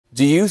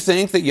Do you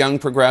think that young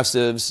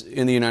progressives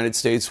in the United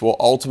States will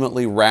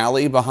ultimately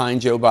rally behind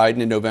Joe Biden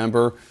in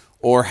November,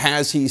 or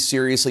has he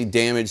seriously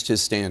damaged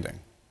his standing?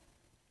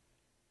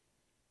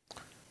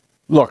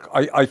 Look,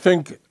 I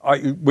think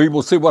we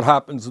will see what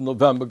happens in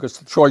November, because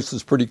the choice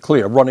is pretty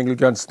clear. Running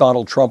against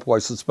Donald Trump, who I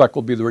suspect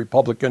will be the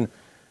Republican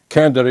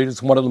candidate,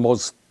 is one of the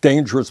most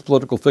dangerous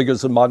political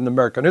figures in modern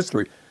American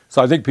history.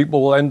 So I think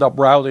people will end up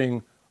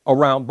rallying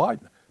around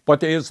Biden. But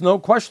there is no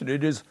question,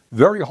 it is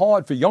very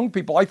hard for young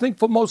people, I think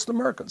for most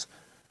Americans,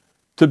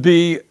 to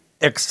be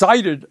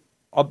excited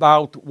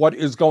about what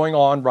is going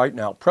on right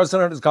now.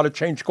 President has got to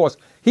change course.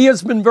 He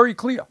has been very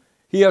clear.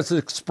 He has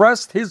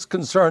expressed his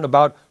concern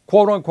about,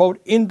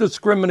 quote-unquote,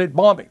 indiscriminate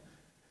bombing.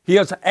 He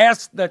has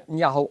asked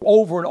Netanyahu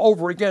over and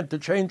over again to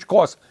change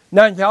course.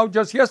 Netanyahu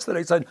just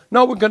yesterday said,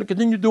 no, we're going to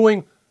continue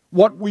doing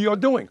what we are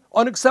doing.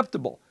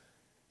 Unacceptable.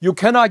 You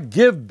cannot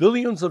give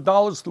billions of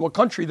dollars to a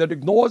country that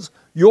ignores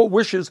your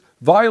wishes,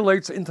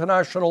 violates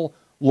international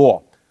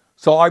law.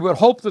 So I would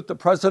hope that the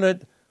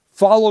president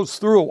follows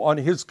through on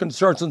his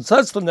concerns and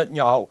says to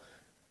Netanyahu,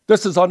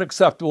 this is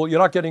unacceptable. You're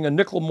not getting a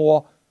nickel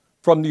more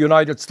from the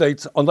United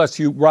States unless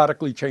you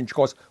radically change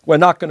course. We're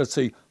not going to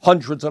see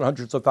hundreds and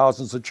hundreds of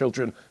thousands of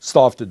children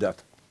starve to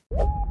death.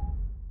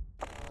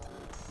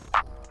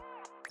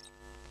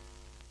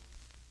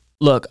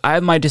 Look, I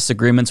have my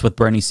disagreements with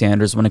Bernie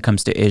Sanders when it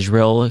comes to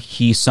Israel.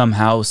 He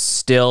somehow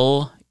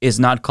still is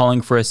not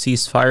calling for a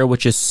ceasefire,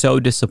 which is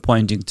so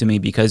disappointing to me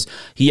because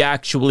he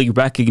actually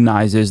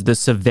recognizes the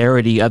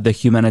severity of the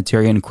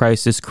humanitarian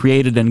crisis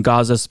created in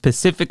Gaza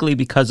specifically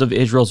because of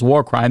Israel's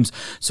war crimes.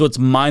 So it's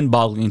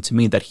mind-boggling to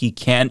me that he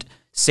can't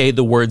say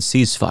the word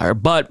ceasefire.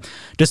 But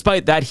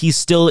despite that, he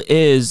still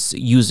is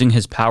using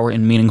his power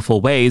in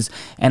meaningful ways,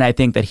 and I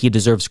think that he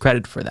deserves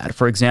credit for that.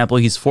 For example,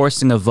 he's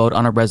forcing a vote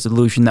on a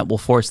resolution that will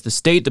force the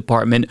State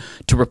Department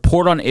to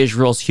report on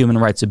Israel's human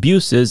rights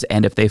abuses,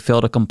 and if they fail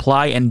to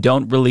comply and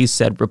don't release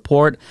said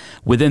report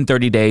within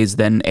 30 days,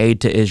 then aid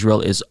to Israel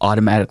is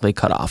automatically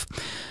cut off.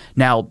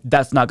 Now,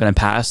 that's not going to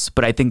pass,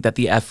 but I think that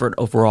the effort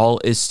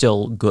overall is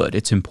still good.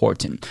 It's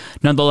important.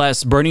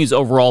 Nonetheless, Bernie's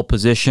overall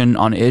position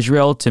on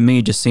Israel, to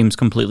me, just seems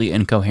completely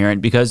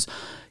incoherent because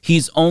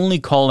he's only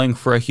calling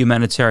for a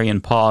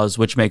humanitarian pause,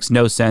 which makes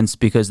no sense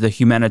because the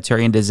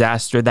humanitarian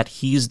disaster that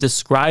he's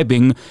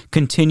describing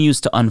continues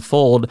to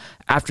unfold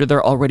after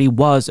there already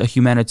was a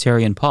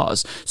humanitarian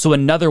pause. So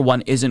another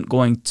one isn't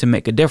going to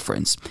make a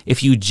difference.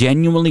 If you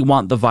genuinely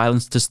want the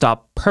violence to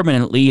stop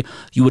permanently,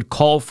 you would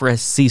call for a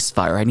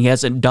ceasefire, and he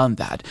hasn't done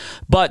that.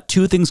 But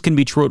two things can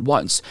be true at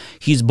once.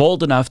 He's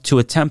bold enough to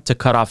attempt to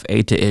cut off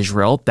aid to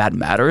Israel. That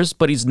matters,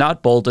 but he's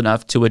not bold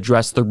enough to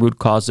address the root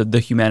cause of the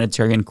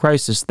humanitarian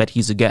crisis that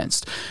he's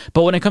against.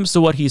 But when it comes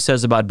to what he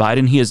says about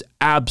Biden, he is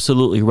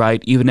absolutely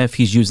right, even if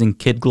he's using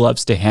kid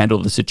gloves to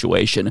handle the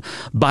situation.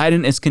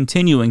 Biden is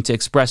continuing to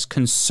express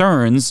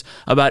concerns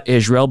about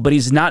Israel, but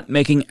he's not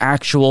making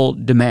actual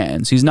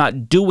demands. He's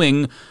not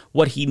doing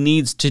what he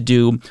needs to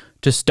do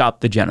to stop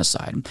the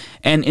genocide.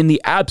 And in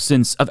the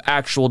absence of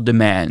actual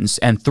demands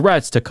and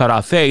threats to cut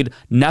off aid,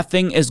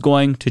 nothing is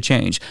going to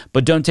change.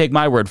 But don't take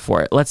my word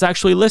for it. Let's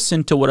actually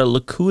listen to what a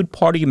Likud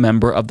party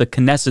member of the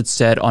Knesset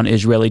said on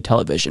Israeli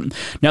television.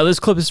 Now, this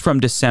clip is from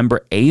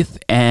December 8th,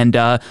 and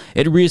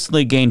it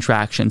recently gained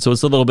traction, so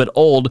it's a little bit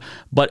old,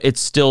 but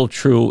it's still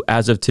true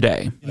as of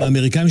today.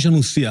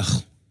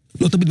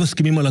 לא תמיד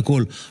מסכימים על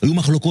הכל. היו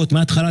מחלוקות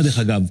מההתחלה דרך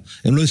אגב.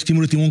 הם לא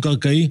הסכימו לתימון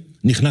קרקעי,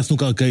 נכנסנו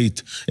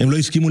קרקעית. הם לא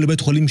הסכימו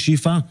לבית חולים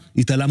שיפה,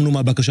 התעלמנו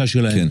מהבקשה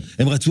שלהם.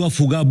 הם רצו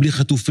הפוגה בלי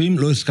חטופים,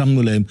 לא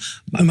הסכמנו להם.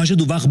 מה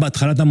שדווח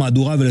בהתחלת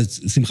המהדורה,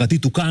 ולשמחתי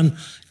תוקן,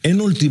 אין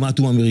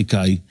אולטימטום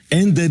אמריקאי,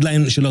 אין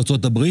דדליין של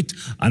ארצות הברית,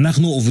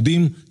 אנחנו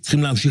עובדים,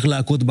 צריכים להמשיך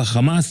להכות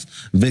בחמאס,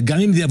 וגם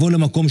אם זה יבוא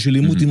למקום של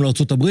עימות עם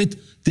ארצות הברית,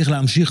 צריך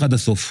להמשיך עד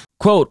הסוף.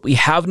 Quote, we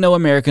have no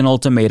American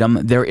ultimatum,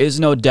 there is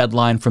no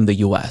deadline from the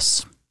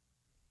U.S.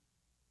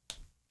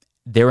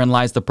 Therein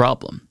lies the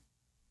problem.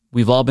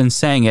 We've all been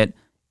saying it.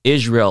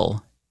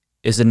 Israel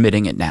is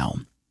admitting it now.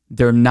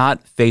 They're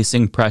not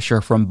facing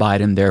pressure from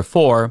Biden.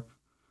 Therefore,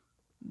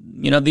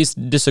 you know, these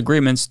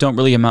disagreements don't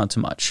really amount to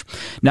much.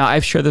 Now,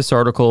 I've shared this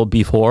article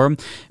before,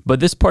 but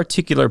this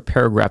particular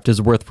paragraph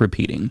is worth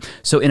repeating.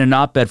 So in an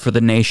op-ed for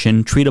The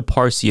Nation, Trita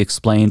Parsi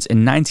explains,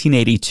 in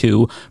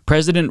 1982,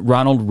 President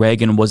Ronald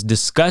Reagan was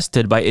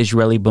disgusted by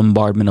Israeli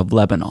bombardment of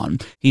Lebanon.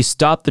 He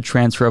stopped the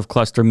transfer of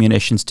cluster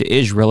munitions to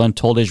Israel and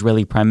told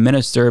Israeli Prime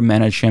Minister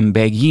Menachem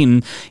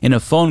Begin in a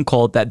phone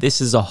call that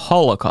this is a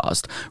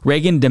Holocaust.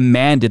 Reagan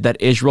demanded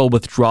that Israel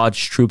withdraw its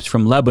troops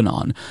from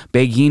Lebanon.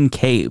 Begin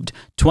caved.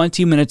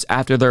 20 minutes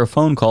after their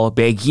phone call,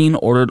 Begin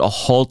ordered a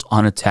halt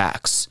on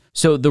attacks.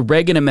 So the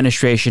Reagan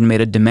administration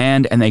made a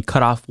demand and they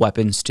cut off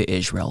weapons to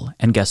Israel.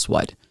 And guess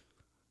what?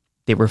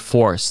 They were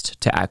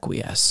forced to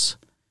acquiesce.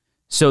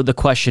 So the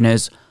question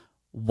is,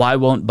 why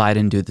won't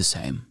Biden do the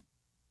same?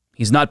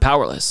 He's not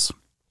powerless.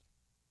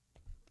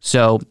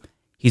 So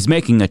he's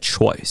making a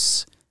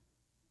choice.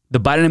 The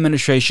Biden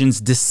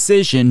administration's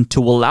decision to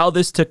allow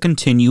this to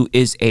continue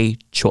is a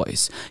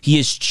choice. He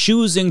is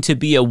choosing to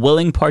be a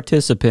willing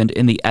participant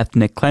in the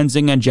ethnic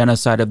cleansing and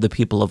genocide of the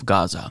people of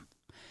Gaza.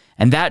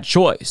 And that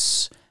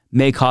choice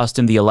may cost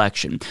him the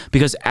election.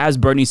 Because as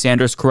Bernie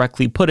Sanders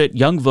correctly put it,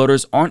 young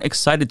voters aren't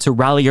excited to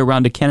rally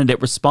around a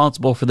candidate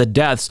responsible for the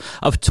deaths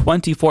of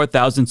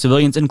 24,000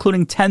 civilians,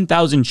 including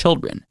 10,000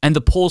 children. And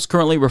the polls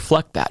currently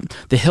reflect that.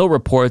 The Hill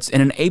reports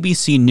in an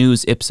ABC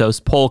News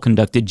Ipsos poll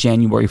conducted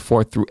January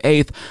 4th through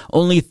 8th,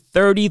 only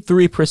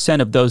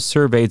 33% of those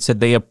surveyed said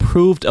they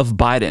approved of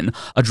Biden,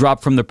 a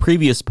drop from the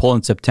previous poll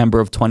in September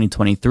of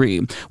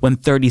 2023, when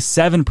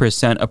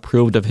 37%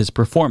 approved of his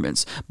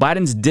performance.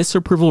 Biden's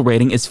disapproval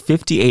rating is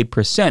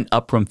 58%,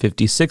 up from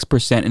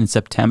 56% in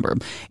September.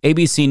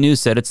 ABC News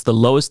said it's the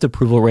lowest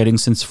approval rating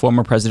since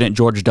former President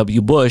George W.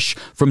 Bush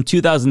from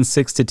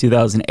 2006 to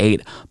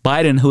 2008.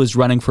 Biden, who is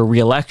running for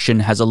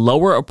re-election, has a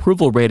lower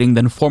approval rating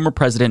than former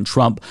President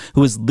Trump,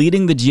 who is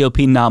leading the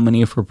GOP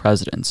nominee for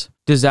president.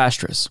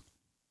 Disastrous.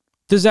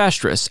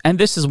 Disastrous, and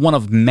this is one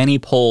of many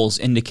polls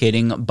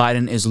indicating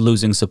Biden is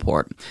losing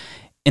support.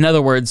 In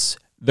other words,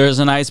 there's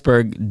an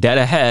iceberg dead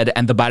ahead,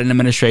 and the Biden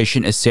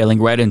administration is sailing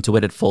right into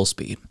it at full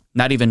speed,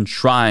 not even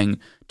trying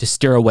to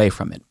steer away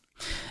from it.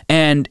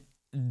 And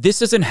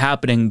this isn't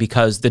happening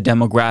because the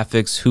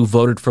demographics who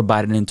voted for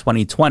Biden in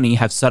 2020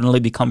 have suddenly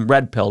become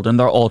red-pilled and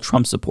they're all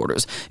Trump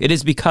supporters. It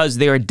is because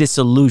they are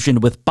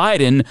disillusioned with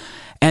Biden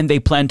and they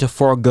plan to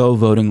forego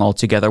voting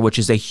altogether, which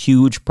is a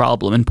huge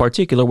problem, in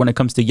particular when it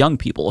comes to young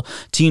people.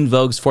 Teen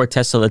Vogue's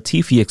Fortessa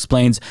Latifi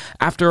explains,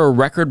 after a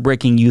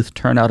record-breaking youth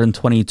turnout in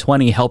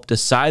 2020 helped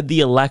decide the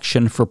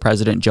election for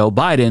President Joe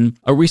Biden,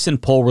 a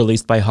recent poll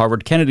released by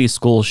Harvard Kennedy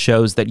School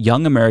shows that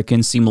young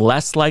Americans seem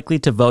less likely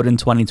to vote in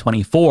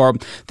 2024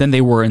 than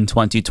they were in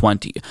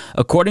 2020.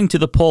 According to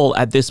the poll,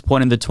 at this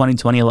point in the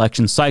 2020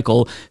 election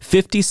cycle,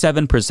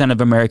 57% of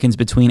Americans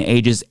between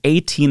ages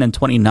 18 and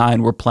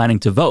 29 were planning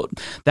to vote.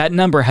 That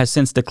number has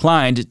since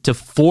declined to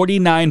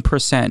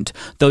 49%,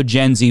 though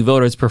Gen Z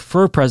voters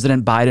prefer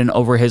President Biden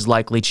over his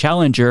likely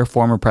challenger,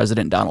 former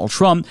President Donald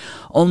Trump.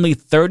 Only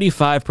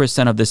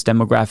 35% of this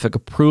demographic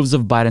approves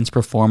of Biden's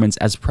performance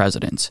as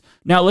president.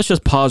 Now, let's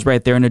just pause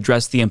right there and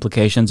address the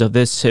implications of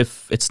this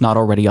if it's not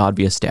already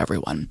obvious to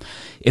everyone.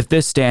 If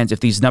this stands, if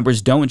these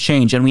numbers don't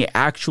change, and we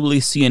actually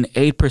see an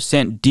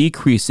 8%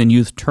 decrease in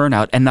youth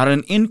turnout and not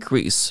an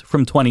increase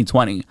from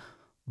 2020,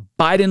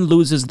 Biden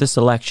loses this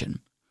election.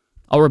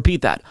 I'll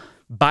repeat that.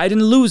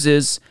 Biden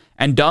loses,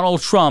 and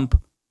Donald Trump,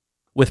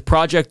 with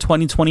Project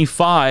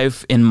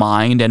 2025 in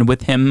mind and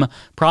with him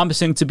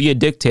promising to be a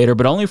dictator,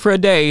 but only for a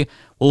day,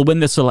 will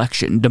win this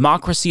election.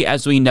 Democracy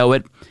as we know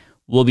it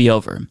will be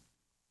over.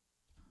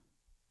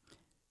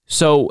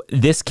 So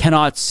this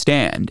cannot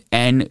stand,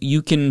 and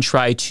you can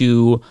try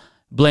to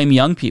blame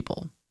young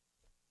people.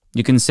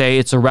 You can say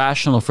it's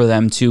irrational for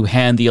them to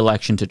hand the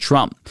election to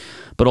Trump,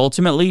 but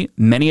ultimately,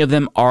 many of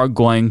them are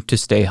going to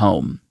stay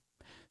home.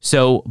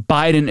 So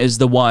Biden is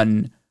the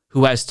one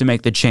who has to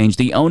make the change.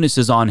 The onus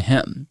is on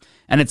him.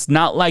 And it's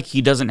not like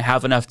he doesn't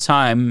have enough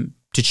time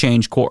to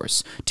change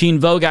course. Teen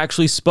Vogue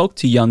actually spoke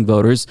to young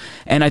voters,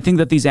 and I think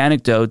that these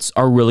anecdotes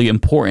are really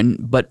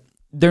important, but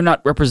they're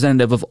not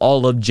representative of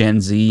all of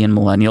Gen Z and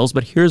millennials,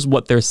 but here's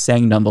what they're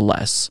saying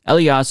nonetheless.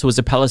 Elias, who is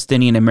a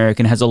Palestinian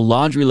American, has a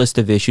laundry list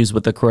of issues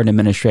with the current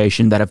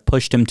administration that have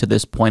pushed him to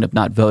this point of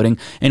not voting,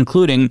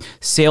 including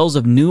sales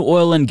of new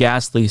oil and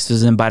gas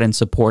leases and Biden's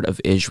support of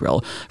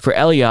Israel. For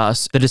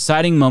Elias, the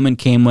deciding moment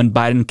came when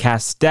Biden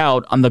cast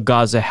doubt on the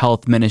Gaza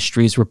Health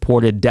Ministry's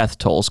reported death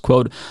tolls.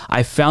 Quote,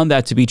 "I found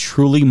that to be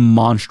truly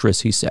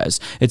monstrous," he says.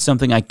 "It's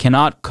something I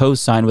cannot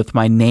co-sign with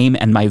my name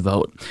and my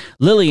vote."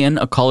 Lillian,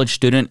 a college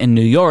student in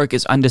New York,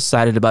 is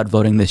undecided about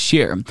voting this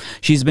year.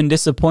 She's been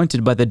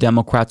disappointed by the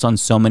Democrats on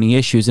so many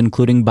issues,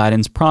 including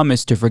Biden's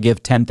promise to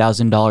forgive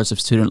 $10,000 of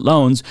student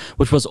loans,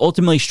 which was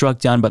ultimately struck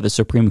down by the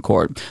Supreme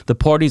Court, the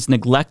party's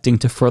neglecting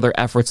to further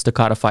efforts to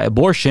codify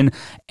abortion,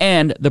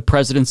 and the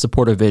president's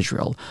support of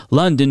Israel.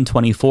 London,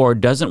 24,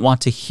 doesn't want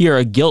to hear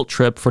a guilt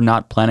trip for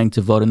not planning to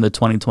vote in the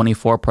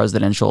 2024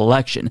 presidential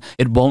election.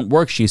 It won't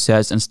work, she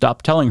says, and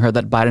stop telling her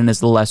that Biden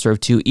is the lesser of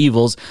two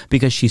evils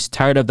because she's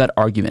tired of that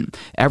argument.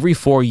 Every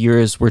 4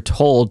 years, we're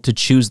told to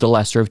choose the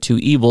lesser of two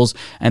evils,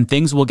 and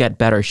things will get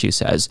better, she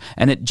says,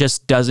 and it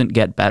just doesn't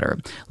get better.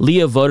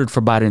 Leah voted for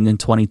Biden in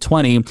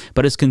 2020,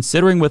 but is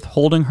considering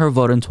withholding her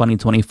vote in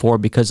 2024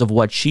 because of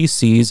what she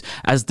sees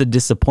as the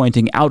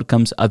disappointing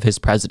outcomes of his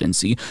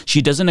presidency.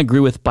 She doesn't agree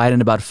with Biden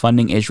about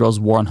funding Israel's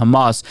war on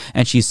Hamas,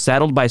 and she's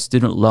saddled by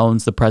student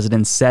loans the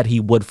president said he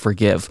would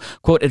forgive.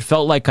 Quote, "It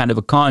felt like kind of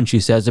a con,"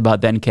 she says,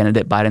 about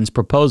then-candidate Biden's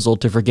proposal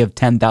to forgive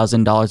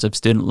 $10,000 of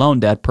student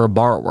loan debt per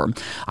borrower.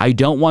 "I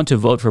don't want to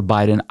vote for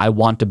Biden. I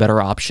want a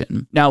better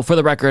option." Now, for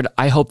the record,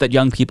 I hope that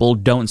young people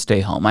don't stay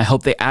home. I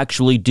hope they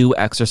actually do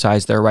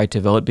exercise their right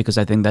to vote because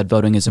I think that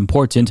voting is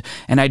important,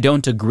 and I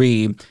don't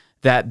agree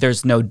that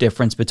there's no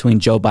difference between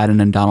Joe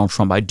Biden and Donald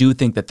Trump. I do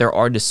think that there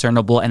are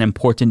discernible and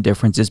important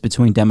differences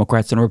between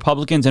Democrats and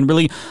Republicans, and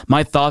really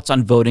my thoughts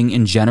on voting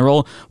in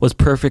general was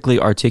perfectly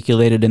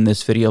articulated in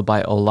this video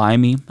by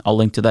Olayemi. I'll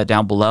link to that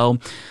down below.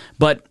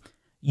 But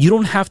you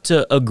don't have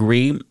to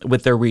agree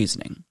with their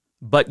reasoning,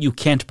 but you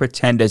can't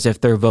pretend as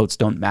if their votes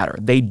don't matter.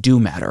 They do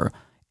matter.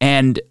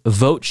 And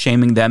vote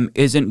shaming them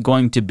isn't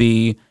going to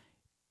be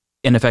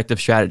ineffective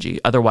strategy.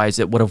 Otherwise,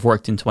 it would have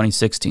worked in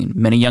 2016.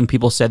 Many young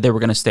people said they were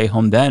going to stay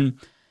home then,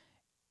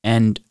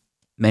 and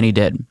many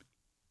did.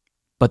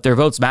 But their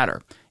votes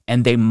matter,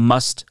 and they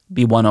must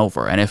be won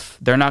over. And if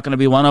they're not going to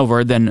be won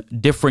over, then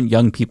different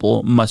young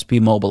people must be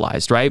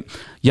mobilized, right?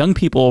 Young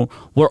people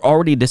were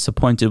already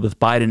disappointed with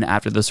Biden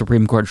after the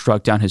Supreme Court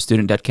struck down his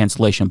student debt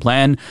cancellation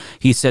plan.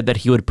 He said that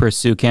he would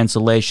pursue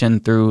cancellation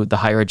through the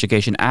Higher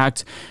Education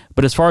Act.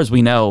 But as far as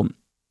we know,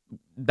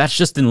 that's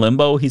just in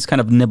limbo. He's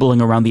kind of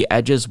nibbling around the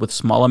edges with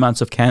small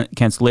amounts of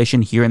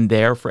cancellation here and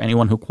there for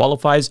anyone who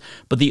qualifies.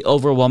 But the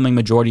overwhelming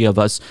majority of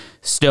us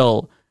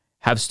still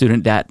have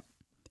student debt.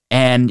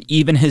 And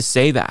even his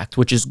SAVE Act,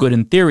 which is good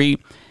in theory,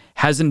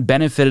 hasn't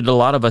benefited a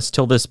lot of us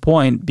till this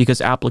point because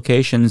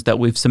applications that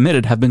we've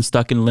submitted have been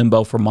stuck in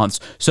limbo for months.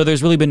 So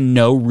there's really been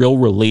no real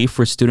relief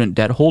for student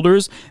debt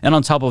holders. And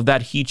on top of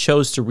that, he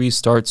chose to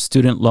restart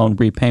student loan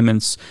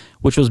repayments,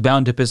 which was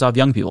bound to piss off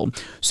young people.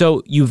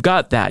 So you've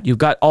got that. You've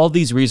got all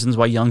these reasons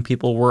why young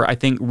people were, I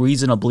think,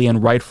 reasonably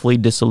and rightfully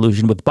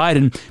disillusioned with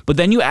Biden. But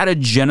then you add a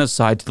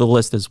genocide to the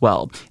list as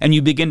well. And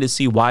you begin to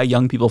see why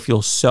young people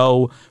feel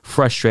so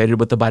frustrated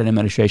with the Biden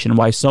administration and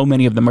why so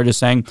many of them are just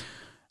saying,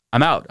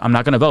 I'm out. I'm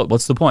not going to vote.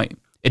 What's the point?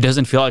 It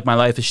doesn't feel like my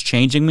life is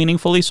changing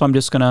meaningfully, so I'm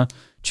just going to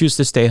choose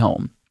to stay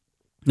home.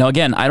 Now,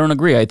 again, I don't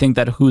agree. I think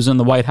that who's in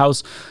the White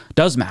House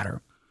does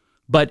matter.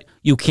 But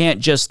you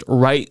can't just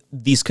write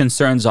these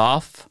concerns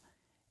off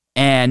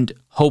and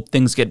hope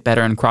things get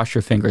better and cross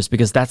your fingers,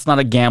 because that's not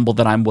a gamble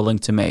that I'm willing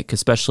to make,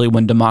 especially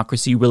when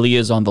democracy really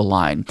is on the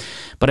line.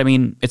 But I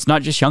mean, it's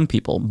not just young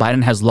people.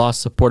 Biden has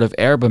lost support of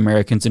Arab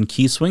Americans in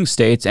key swing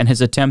states, and his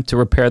attempt to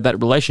repair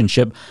that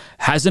relationship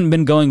hasn't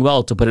been going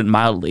well, to put it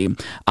mildly.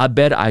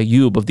 Abed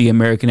Ayoub of the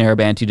American Arab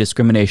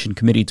Anti-Discrimination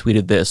Committee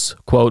tweeted this,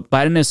 quote,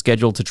 Biden is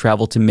scheduled to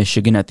travel to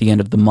Michigan at the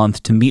end of the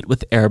month to meet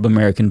with Arab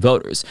American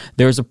voters.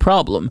 There's a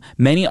problem.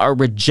 Many are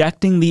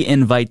rejecting the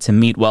invite to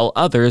meet, while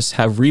others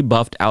have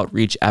rebuffed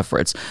outreach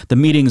efforts. The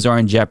meetings are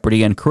in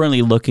jeopardy and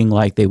currently looking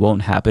like they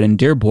won't happen in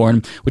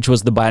Dearborn, which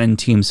was the Biden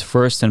team's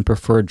first and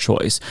preferred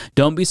choice.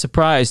 Don't be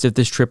surprised if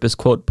this trip is,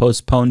 quote,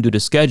 postponed due to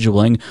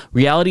scheduling.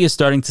 Reality is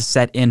starting to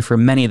set in for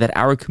many that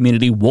our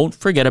community won't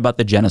forget about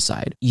the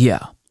genocide.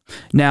 Yeah.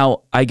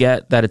 Now, I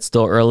get that it's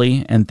still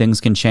early and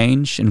things can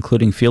change,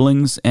 including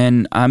feelings,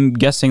 and I'm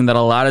guessing that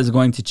a lot is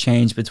going to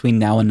change between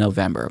now and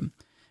November.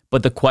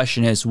 But the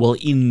question is, will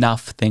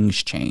enough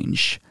things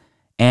change?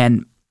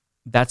 And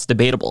that's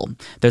debatable.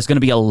 There's going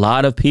to be a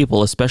lot of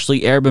people,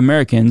 especially Arab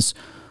Americans,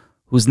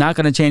 who's not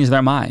going to change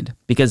their mind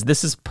because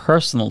this is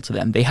personal to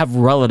them. They have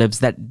relatives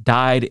that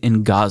died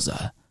in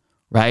Gaza,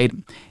 right?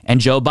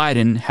 And Joe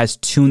Biden has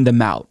tuned them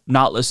out,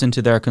 not listened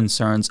to their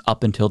concerns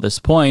up until this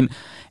point.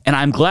 And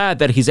I'm glad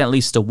that he's at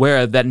least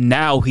aware that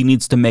now he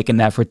needs to make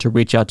an effort to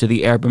reach out to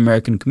the Arab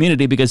American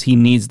community because he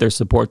needs their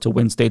support to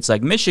win states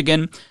like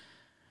Michigan.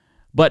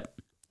 But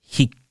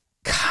he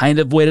kind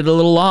of waited a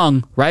little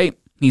long, right?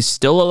 He's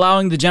still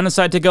allowing the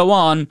genocide to go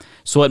on,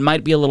 so it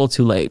might be a little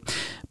too late.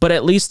 But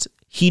at least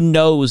he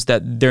knows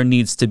that there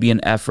needs to be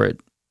an effort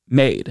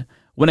made.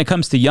 When it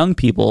comes to young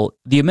people,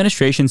 the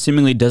administration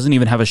seemingly doesn't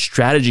even have a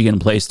strategy in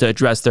place to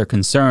address their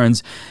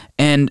concerns.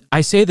 And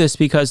I say this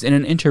because in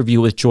an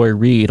interview with Joy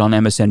Reid on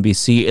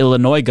MSNBC,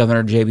 Illinois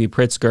Governor JB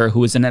Pritzker,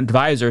 who is an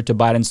advisor to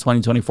Biden's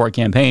 2024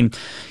 campaign,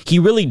 he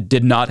really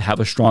did not have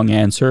a strong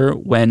answer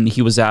when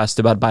he was asked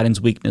about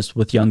Biden's weakness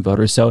with young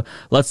voters. So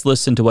let's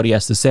listen to what he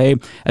has to say.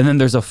 And then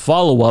there's a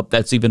follow-up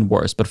that's even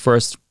worse. But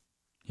first,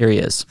 here he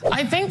is.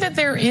 I think that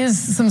there is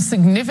some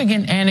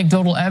significant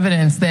anecdotal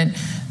evidence that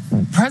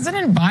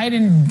President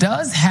Biden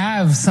does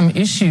have some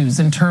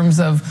issues in terms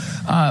of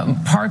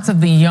parts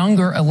of the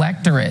younger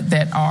electorate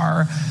that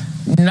are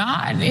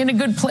not in a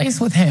good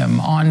place with him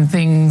on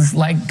things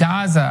like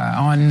Gaza,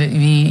 on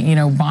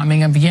the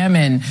bombing of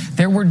Yemen.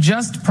 There were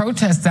just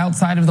protests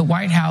outside of the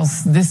White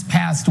House this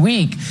past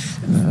week.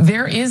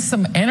 There is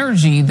some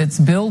energy that's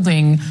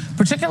building,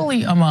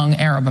 particularly among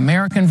Arab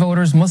American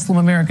voters, Muslim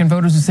American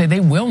voters, who say they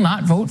will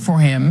not vote for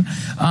him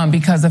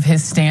because of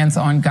his stance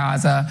on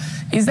Gaza.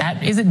 Is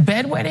it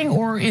bedwetting,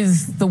 or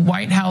is the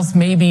White House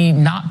maybe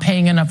not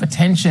paying enough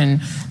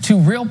attention to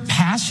real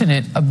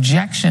passionate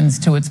objections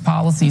to its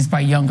policies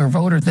by younger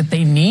voters that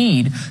they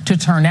need to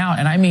turn out?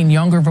 And I mean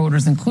younger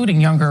voters,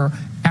 including younger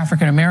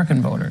African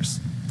American voters.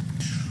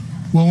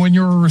 Well, when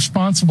you're a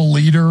responsible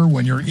leader,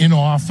 when you're in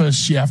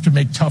office, you have to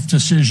make tough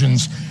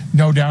decisions,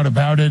 no doubt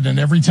about it. And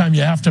every time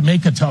you have to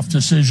make a tough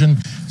decision,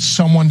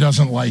 someone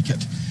doesn't like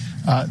it.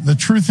 The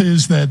truth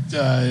is that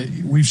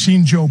we've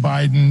seen Joe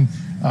Biden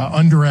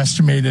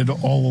underestimated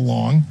all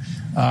along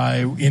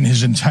in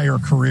his entire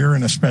career,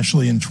 and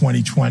especially in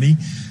 2020.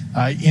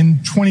 In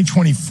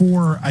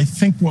 2024, I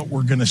think what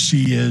we're going to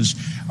see is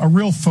a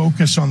real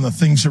focus on the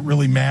things that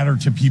really matter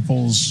to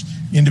people's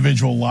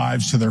individual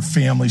lives, to their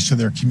families, to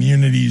their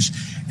communities.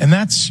 And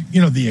that's,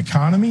 the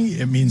economy.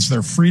 It means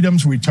their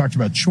freedoms. We talked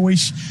about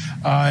choice.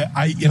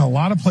 In a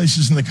lot of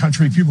places in the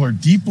country, people are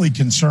deeply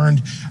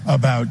concerned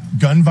about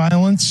gun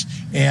violence.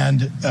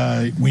 And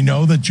we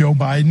know that Joe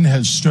Biden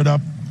has stood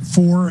up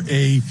for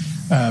a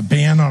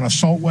ban on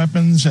assault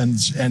weapons,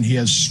 and he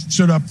has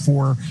stood up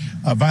for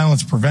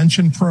violence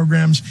prevention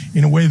programs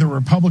in a way that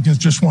Republicans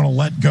just want to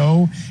let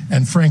go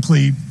and,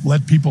 frankly,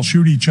 let people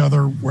shoot each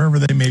other wherever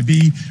they may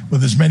be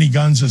with as many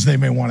guns as they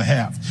may want to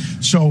have.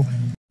 So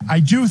I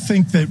do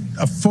think that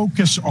a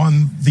focus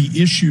on the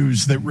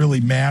issues that really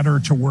matter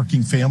to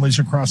working families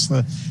across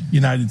the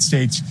United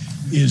States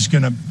is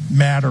going to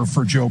matter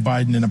for Joe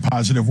Biden in a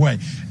positive way.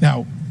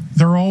 Now,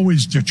 there are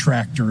always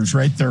detractors,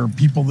 right? There are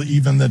people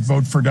that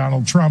vote for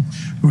Donald Trump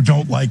who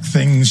don't like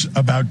things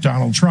about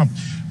Donald Trump.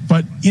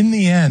 But in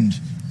the end,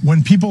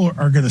 when people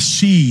are going to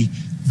see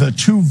the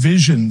two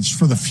visions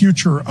for the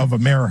future of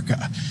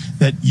America,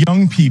 that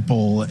young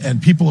people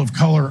and people of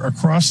color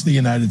across the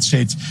United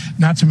States,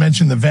 not to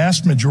mention the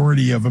vast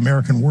majority of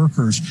American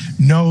workers,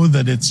 know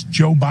that it's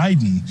Joe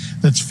Biden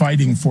that's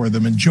fighting for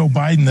them and Joe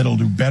Biden that'll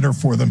do better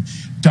for them,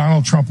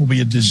 Donald Trump will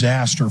be a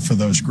disaster for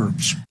those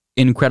groups.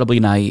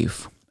 Incredibly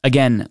naive.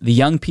 Again, the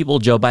young people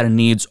Joe Biden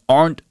needs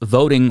aren't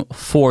voting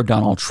for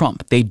Donald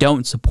Trump. They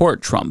don't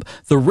support Trump.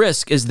 The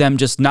risk is them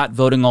just not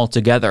voting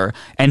altogether,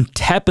 and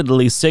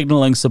tepidly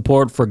signaling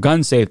support for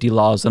gun safety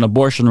laws and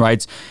abortion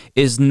rights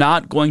is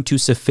not going to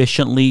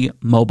sufficiently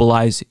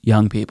mobilize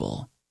young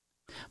people.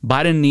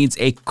 Biden needs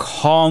a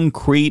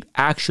concrete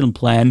action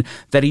plan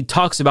that he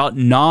talks about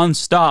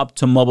nonstop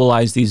to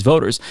mobilize these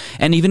voters.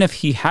 And even if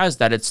he has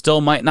that, it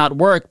still might not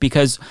work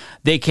because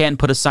they can't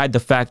put aside the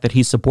fact that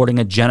he's supporting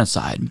a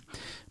genocide.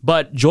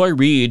 But Joy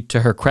Reid, to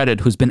her credit,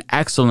 who's been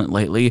excellent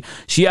lately,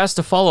 she asked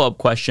a follow-up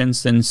question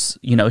since,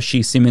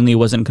 she seemingly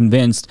wasn't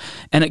convinced,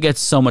 and it gets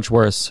so much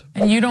worse.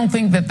 And you don't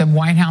think that the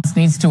White House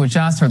needs to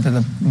adjust or that the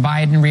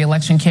Biden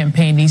re-election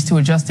campaign needs to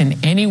adjust in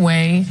any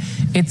way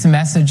its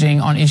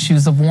messaging on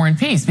issues of war and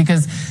peace?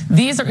 Because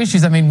these are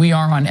issues, we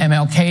are on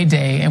MLK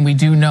Day, and we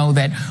do know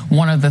that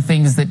one of the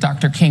things that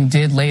Dr. King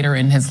did later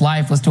in his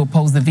life was to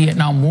oppose the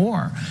Vietnam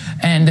War.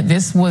 And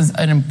this was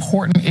an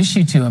important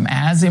issue to him,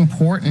 as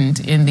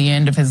important in the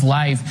end of his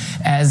life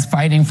as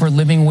fighting for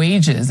living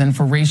wages and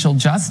for racial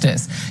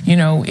justice.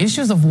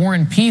 Issues of war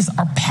and peace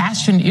are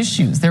passion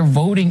issues. They're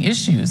voting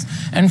issues.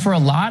 And for a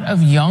lot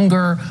of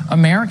younger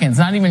Americans,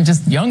 not even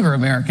just younger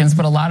Americans,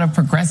 but a lot of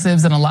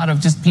progressives and a lot of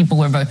just people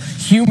who have a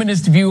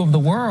humanist view of the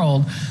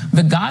world,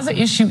 the Gaza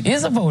issue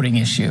is a voting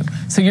issue.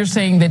 So you're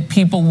saying that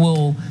people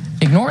will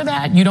ignore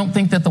that? You don't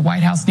think that the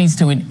White House needs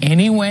to in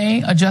any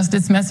way adjust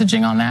its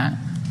messaging on that?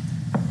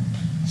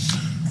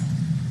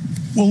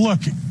 Well, look,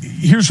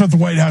 here's what the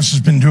White House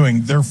has been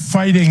doing. They're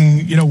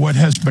fighting, what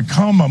has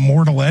become a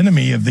mortal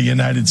enemy of the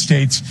United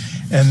States,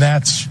 and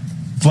that's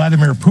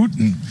Vladimir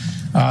Putin.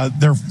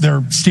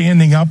 They're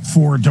standing up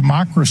for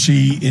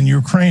democracy in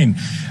Ukraine.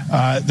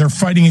 They're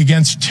fighting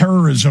against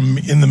terrorism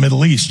in the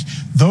Middle East.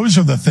 Those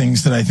are the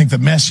things that I think the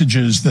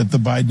messages that the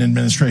Biden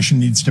administration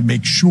needs to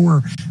make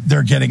sure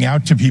they're getting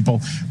out to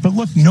people. But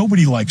look,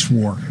 nobody likes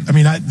war.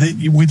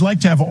 We'd like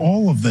to have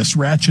all of this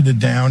ratcheted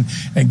down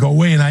and go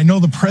away. And I know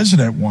the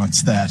president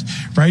wants that,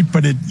 right?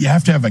 But you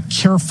have to have a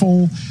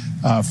careful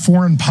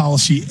foreign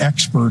policy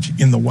expert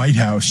in the White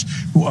House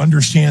who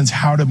understands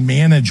how to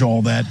manage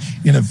all that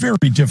in a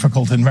very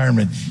difficult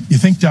environment. You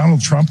think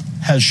Donald Trump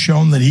has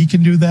shown that he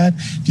can do that?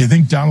 Do you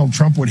think Donald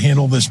Trump would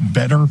handle this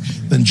better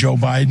than Joe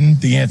Biden?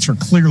 The answer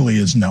clearly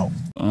is no.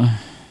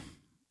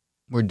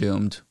 We're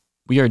doomed.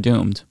 We are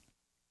doomed.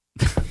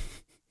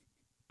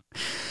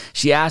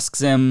 She asks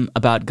him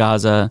about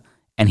Gaza,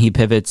 and he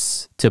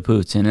pivots to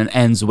Putin and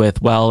ends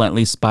with, well, at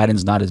least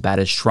Biden's not as bad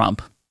as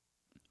Trump.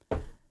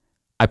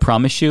 I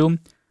promise you,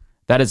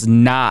 that is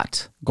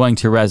not going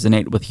to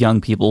resonate with young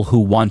people who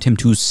want him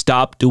to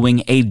stop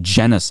doing a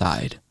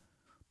genocide.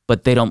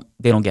 But they don't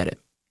get it.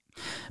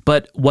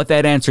 But what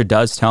that answer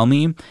does tell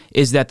me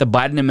is that the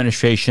Biden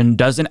administration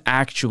doesn't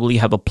actually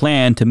have a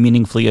plan to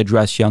meaningfully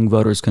address young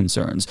voters'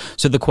 concerns.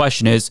 So the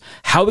question is,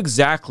 how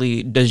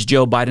exactly does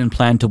Joe Biden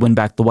plan to win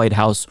back the White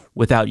House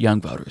without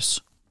young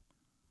voters?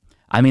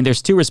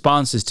 There's two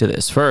responses to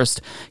this.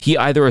 First, he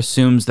either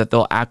assumes that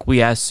they'll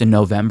acquiesce in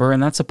November,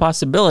 and that's a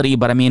possibility,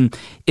 but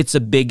it's a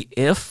big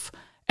if,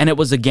 and it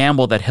was a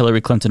gamble that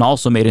Hillary Clinton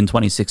also made in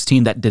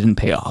 2016 that didn't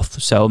pay off.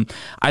 So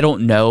I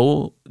don't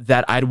know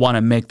that I'd want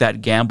to make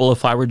that gamble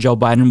if I were Joe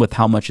Biden with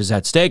how much is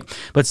at stake.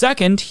 But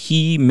second,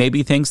 he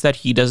maybe thinks that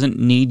he doesn't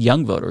need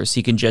young voters.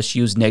 He can just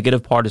use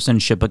negative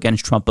partisanship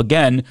against Trump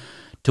again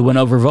to win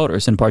over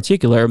voters, in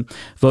particular,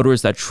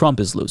 voters that Trump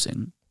is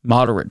losing.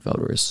 Moderate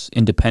voters,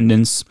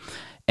 independents,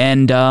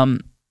 and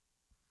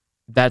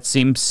that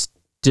seems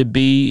to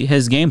be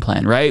his game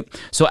plan, right?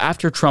 So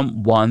after Trump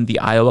won the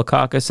Iowa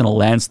caucus in a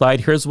landslide,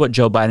 here's what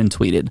Joe Biden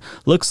tweeted.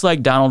 Looks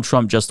like Donald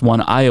Trump just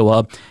won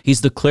Iowa.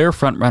 He's the clear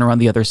frontrunner on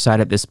the other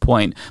side at this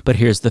point. But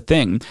here's the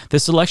thing.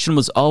 This election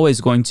was always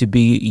going to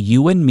be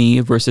you and me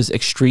versus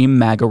extreme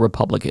MAGA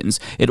Republicans.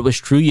 It was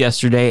true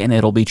yesterday and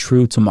it'll be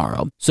true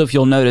tomorrow. So if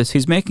you'll notice,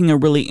 he's making a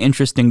really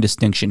interesting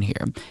distinction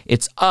here.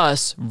 It's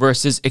us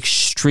versus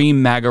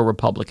extreme MAGA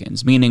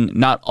Republicans, meaning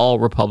not all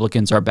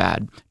Republicans are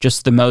bad,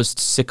 just the most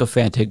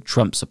sycophantic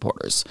Trump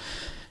supporters.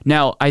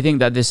 Now, I think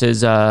that this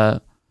is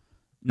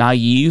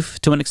naive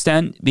to an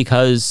extent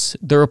because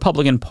the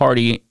Republican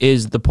Party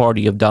is the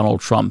party of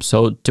Donald Trump.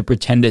 So to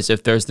pretend as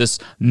if there's this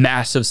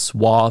massive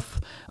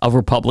swath of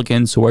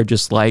Republicans who are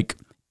just like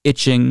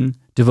itching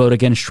to vote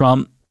against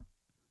Trump,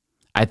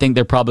 I think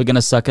they're probably going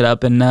to suck it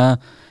up and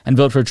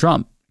vote for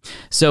Trump.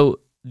 So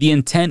the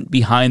intent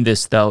behind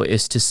this, though,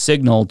 is to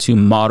signal to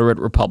moderate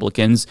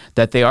Republicans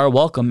that they are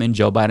welcome in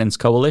Joe Biden's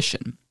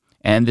coalition.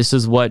 And this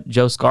is what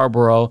Joe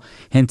Scarborough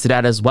hinted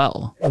at as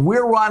well.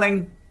 We're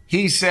running,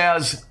 he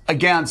says,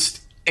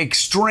 against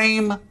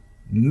extreme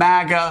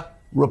MAGA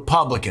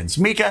Republicans.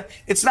 Mika,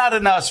 it's not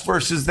an us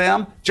versus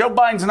them. Joe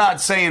Biden's not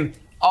saying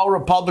all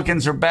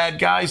Republicans are bad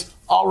guys.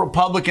 All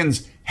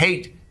Republicans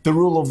hate the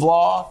rule of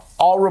law.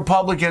 All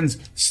Republicans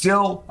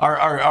still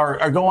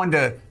are going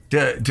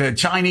to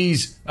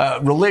Chinese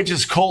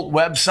religious cult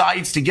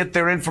websites to get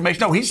their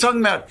information. No, he's talking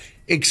about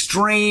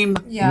extreme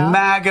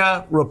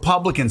MAGA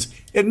Republicans.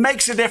 It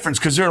makes a difference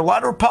because there are a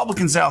lot of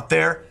Republicans out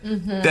there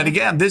that,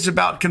 again, this is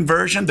about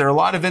conversion. There are a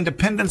lot of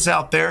independents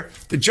out there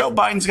that Joe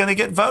Biden's going to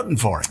get voting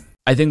for him.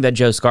 I think that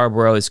Joe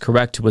Scarborough is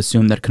correct to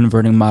assume that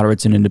converting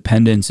moderates and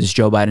independents is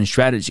Joe Biden's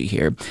strategy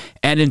here.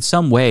 And in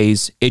some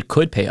ways, it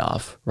could pay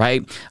off,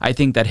 right? I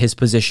think that his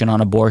position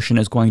on abortion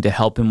is going to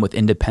help him with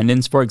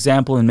independents, for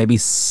example, and maybe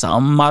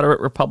some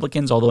moderate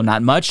Republicans, although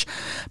not much.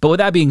 But with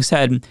that being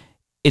said,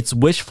 it's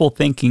wishful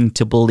thinking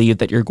to believe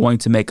that you're going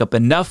to make up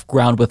enough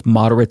ground with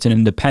moderates and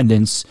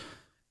independents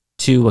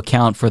to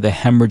account for the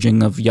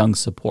hemorrhaging of young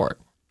support.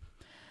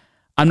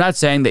 I'm not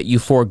saying that you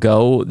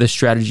forego the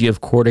strategy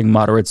of courting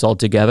moderates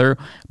altogether,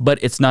 but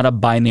it's not a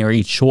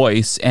binary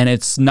choice, and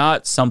it's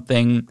not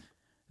something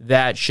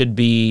that should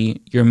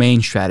be your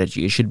main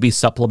strategy. It should be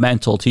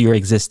supplemental to your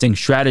existing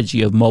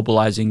strategy of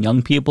mobilizing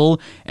young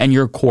people and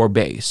your core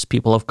base,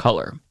 people of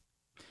color.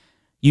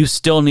 You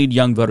still need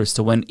young voters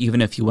to win, even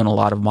if you win a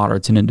lot of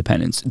moderates and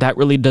independents. That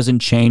really doesn't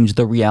change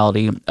the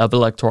reality of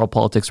electoral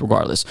politics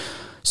regardless.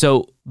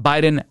 So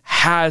Biden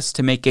has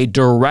to make a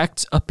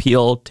direct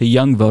appeal to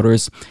young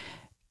voters,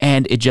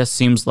 and it just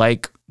seems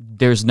like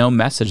there's no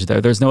message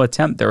there. There's no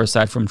attempt there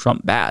aside from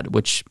Trump bad,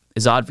 which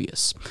is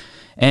obvious.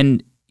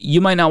 And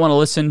you might not want to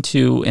listen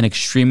to an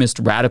extremist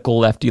radical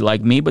lefty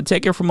like me, but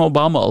take it from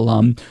Obama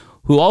alum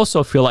who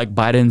also feel like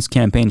Biden's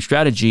campaign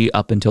strategy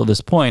up until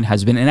this point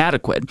has been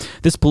inadequate.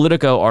 This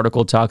Politico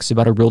article talks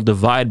about a real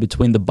divide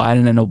between the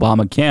Biden and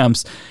Obama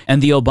camps, and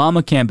the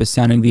Obama camp is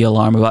sounding the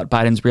alarm about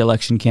Biden's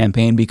re-election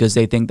campaign because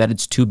they think that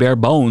it's too bare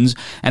bones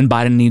and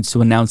Biden needs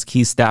to announce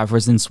key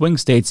staffers in swing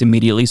states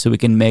immediately so he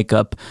can make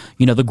up,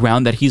 the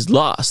ground that he's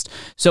lost.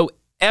 So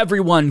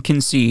everyone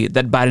can see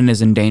that Biden is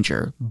in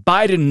danger.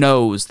 Biden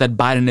knows that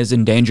Biden is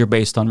in danger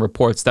based on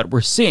reports that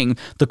we're seeing.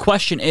 The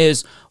question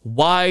is,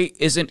 why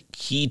isn't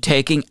he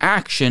taking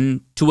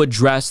action to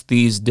address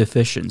these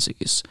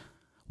deficiencies?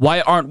 Why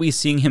aren't we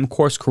seeing him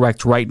course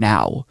correct right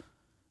now?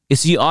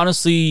 Is he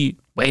honestly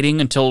waiting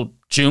until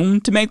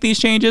June to make these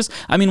changes?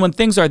 I mean, when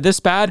things are this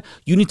bad,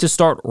 you need to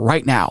start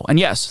right now. And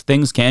yes,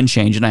 things can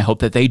change, and I hope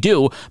that they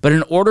do. But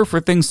in order for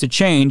things to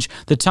change,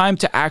 the time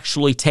to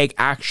actually take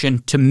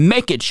action to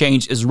make it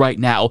change is right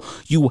now.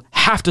 You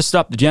have to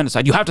stop the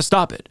genocide. You have to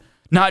stop it.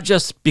 Not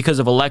just because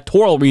of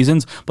electoral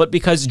reasons, but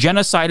because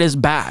genocide is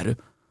bad.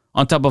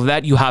 On top of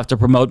that, you have to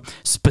promote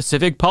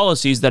specific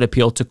policies that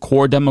appeal to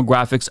core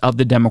demographics of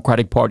the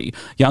Democratic Party,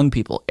 young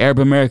people, Arab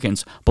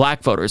Americans,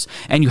 black voters,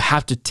 and you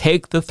have to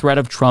take the threat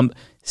of Trump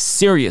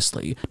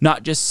seriously,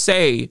 not just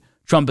say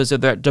Trump is a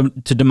threat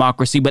to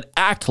democracy, but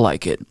act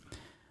like it.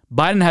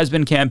 Biden has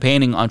been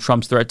campaigning on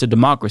Trump's threat to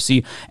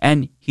democracy,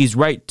 and he's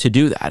right to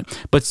do that.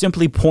 But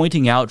simply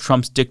pointing out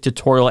Trump's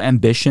dictatorial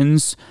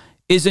ambitions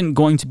isn't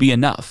going to be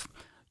enough.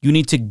 You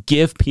need to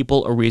give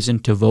people a reason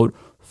to vote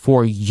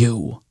for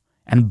you.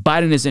 And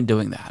Biden isn't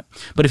doing that.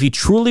 But if he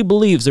truly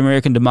believes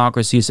American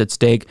democracy is at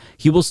stake,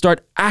 he will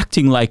start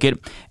acting like it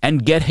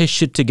and get his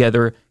shit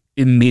together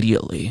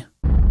immediately.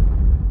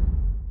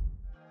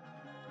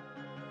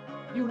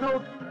 You know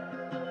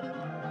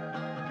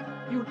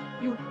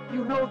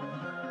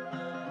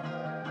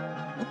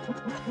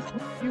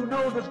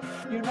the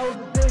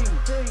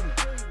thing.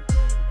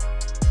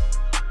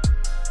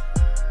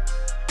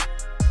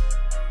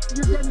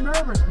 You're getting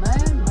nervous,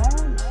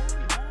 man.